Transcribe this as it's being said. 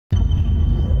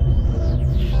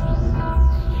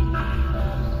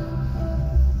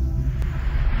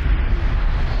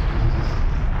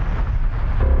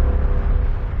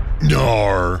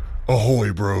Nar!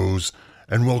 Ahoy, bros!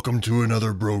 And welcome to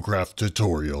another Brograph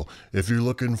tutorial. If you're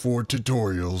looking for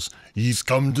tutorials, ye's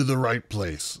come to the right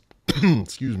place.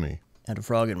 Excuse me. Had a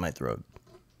frog in my throat.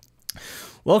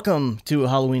 Welcome to a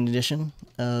Halloween edition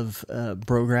of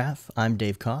Brograph. I'm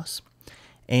Dave Koss,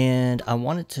 and I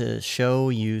wanted to show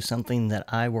you something that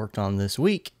I worked on this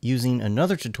week using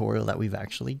another tutorial that we've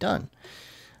actually done.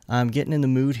 I'm getting in the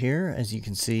mood here. As you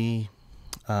can see,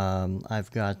 I've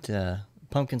got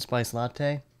pumpkin spice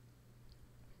latte.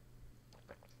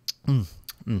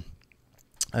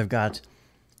 I've got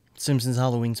Simpsons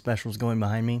Halloween specials going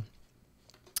behind me.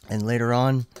 And later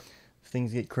on,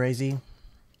 things get crazy.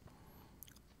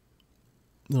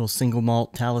 Little single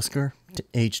malt Talisker,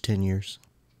 aged 10 years.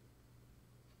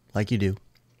 Like you do.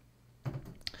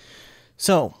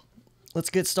 So, let's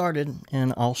get started,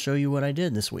 and I'll show you what I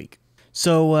did this week.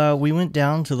 So, we went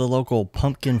down to the local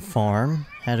pumpkin farm,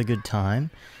 had a good time.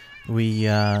 We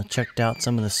checked out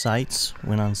some of the sites,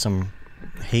 went on some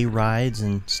hay rides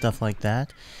and stuff like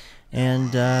that,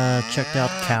 and checked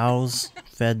out cows,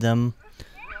 fed them,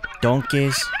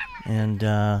 donkeys, and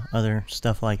other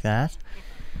stuff like that.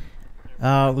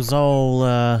 It was all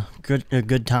a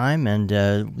good time, and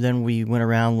then we went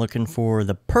around looking for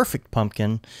the perfect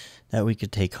pumpkin that we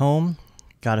could take home.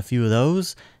 Got a few of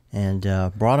those and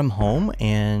brought them home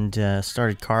and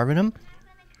started carving them.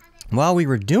 While we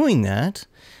were doing that,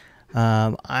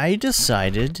 I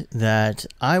decided that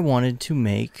I wanted to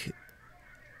make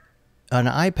an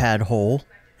iPad hole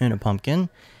in a pumpkin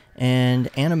and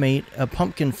animate a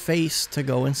pumpkin face to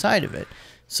go inside of it.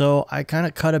 So I kind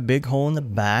of cut a big hole in the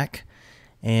back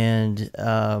and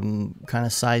kind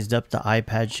of sized up the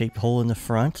iPad shaped hole in the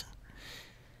front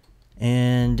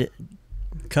and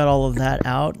cut all of that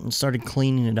out and started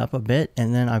cleaning it up a bit.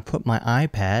 And then I put my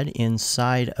iPad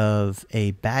inside of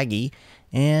a baggie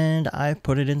and I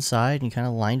put it inside and kind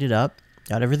of lined it up.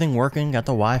 Got everything working, got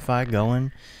the Wi-Fi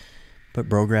going, put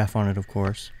Brograph on it, of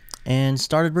course, and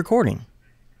started recording.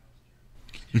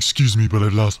 Excuse me, but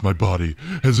I've lost my body.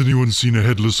 Has anyone seen a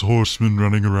headless horseman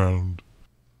running around?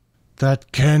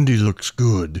 That candy looks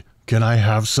good. Can I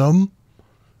have some?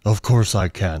 Of course I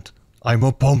can't. I'm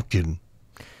a pumpkin.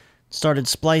 Started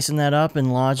splicing that up in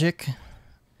Logic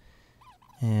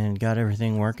and got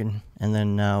everything working, and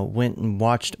then went and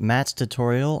watched Matt's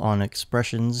tutorial on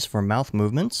expressions for mouth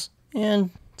movements and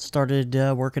started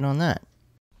working on that.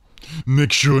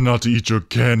 Make sure not to eat your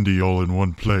candy all in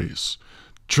one place.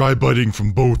 Try biting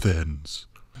from both ends.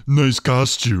 Nice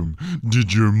costume.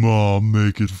 Did your mom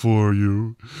make it for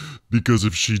you? Because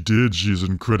if she did, she's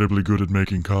incredibly good at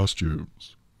making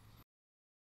costumes.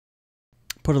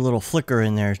 Put a little flicker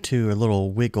in there too, a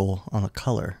little wiggle on the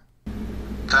color.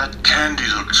 That candy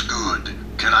looks good.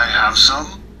 Can I have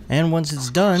some? And once it's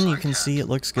done, you can see it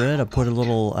looks good. I put a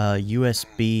little a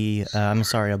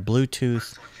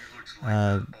Bluetooth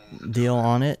deal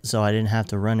on it, so I didn't have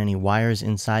to run any wires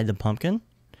inside the pumpkin.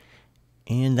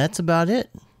 And that's about it.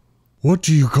 What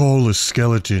do you call a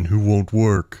skeleton who won't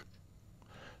work?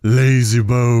 Lazy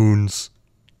bones.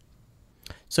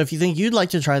 So if you think you'd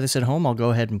like to try this at home, I'll go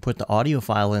ahead and put the audio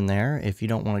file in there if you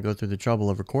don't want to go through the trouble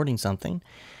of recording something.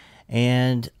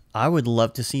 And I would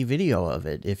love to see video of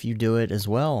it if you do it as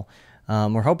well.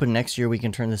 We're hoping next year we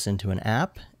can turn this into an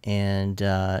app, and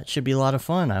it should be a lot of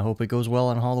fun. I hope it goes well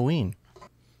on Halloween.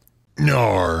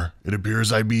 Nar, it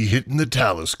appears I be hitting the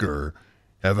Talisker.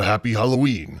 Have a happy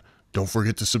Halloween. Don't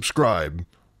forget to subscribe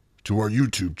to our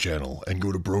YouTube channel and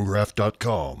go to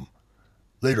Brograph.com.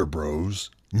 Later,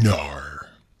 bros. Nar.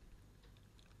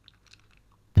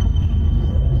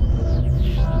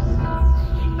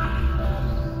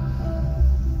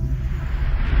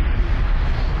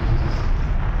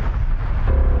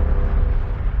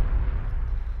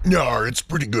 Nar, it's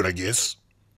pretty good, I guess.